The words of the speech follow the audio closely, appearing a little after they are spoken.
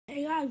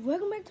guys,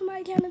 welcome back to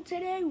my channel.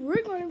 Today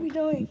we're going to be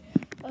doing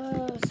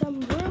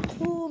some real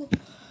cool,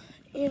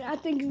 and I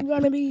think it's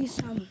going to be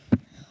some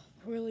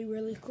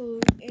really cool.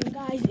 And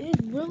guys, it's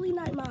really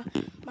not my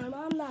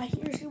mom not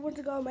here. She went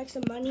to go make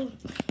some money,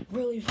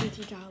 really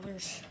 $50.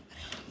 It's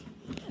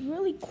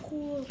really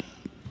cool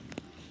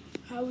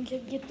how we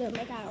can get to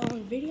make our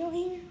own video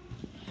here.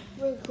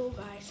 Really cool,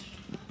 guys.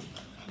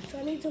 So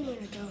I need somewhere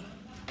to go.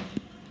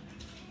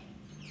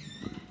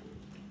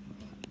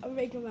 I'm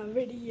making my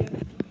video.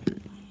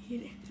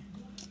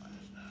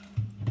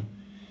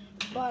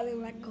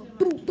 Balling like a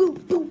boo, boo,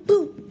 boo,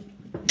 boo.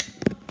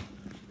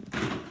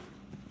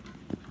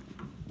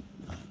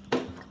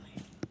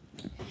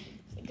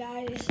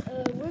 Guys,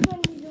 we're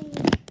going to be doing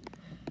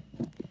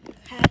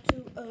how to,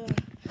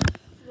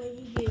 when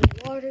you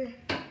get water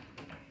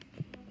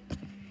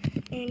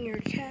in your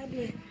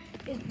tablet.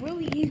 It's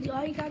really easy.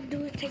 All you got to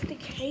do is take the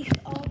case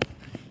off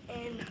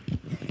and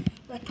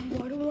let the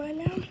water run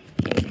out.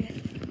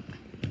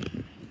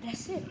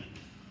 That's it.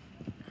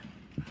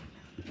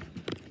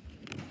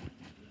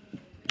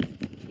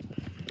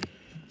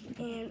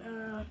 And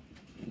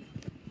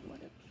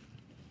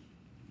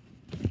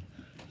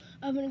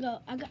I'm gonna go.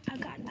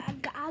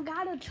 I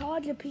got a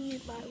charger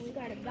piece, but we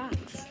got a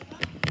box.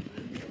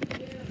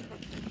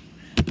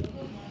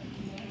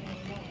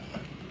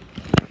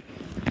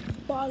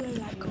 Balling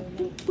like a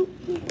boop boop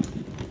boop.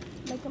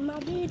 Making my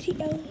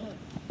video.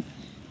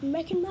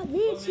 Making my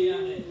video.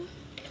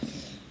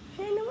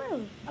 In the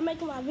room. I'm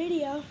making my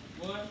video.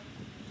 What?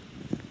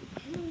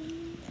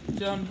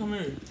 Tell him to come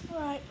here.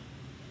 Alright.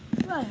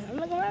 What? I'm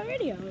making my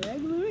video.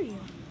 Regular video.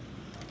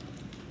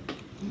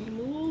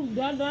 Move,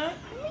 done. Let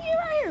me get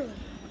right here.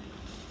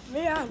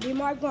 Yeah,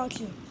 D-Mark wants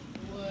you.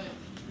 What?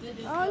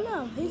 Oh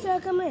no, he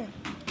said come here.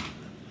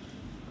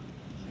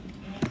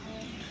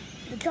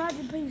 The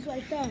charger piece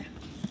right there.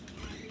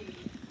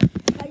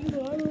 How you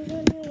doing?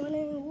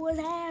 What's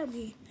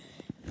happening?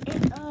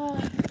 And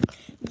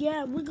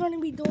yeah, we're gonna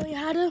be doing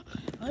how to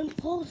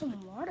unpull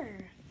some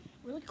water.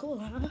 Really cool,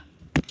 huh?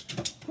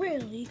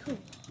 Really cool.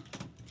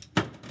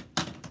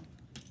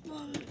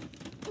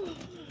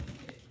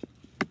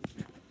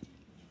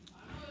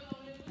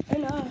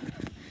 And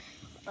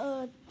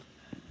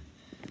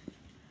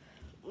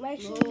make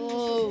sure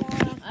you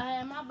subscribe. I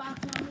had my box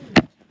on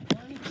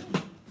me.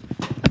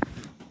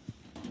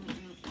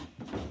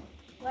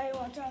 Why you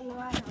want to turn the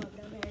light on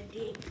down there,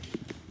 dick?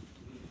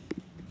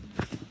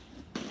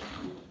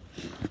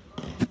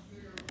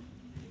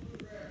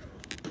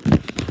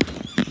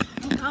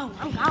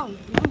 I'm gone.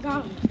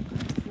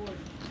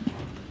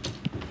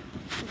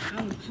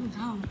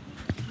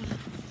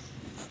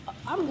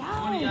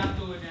 One of y'all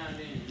throw it down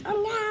there. I'm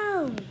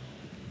gone.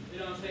 It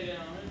don't say that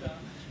on it, though.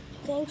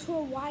 Thanks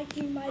for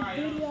watching my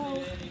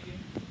video.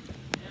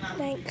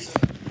 Thanks.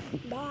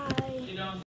 Bye.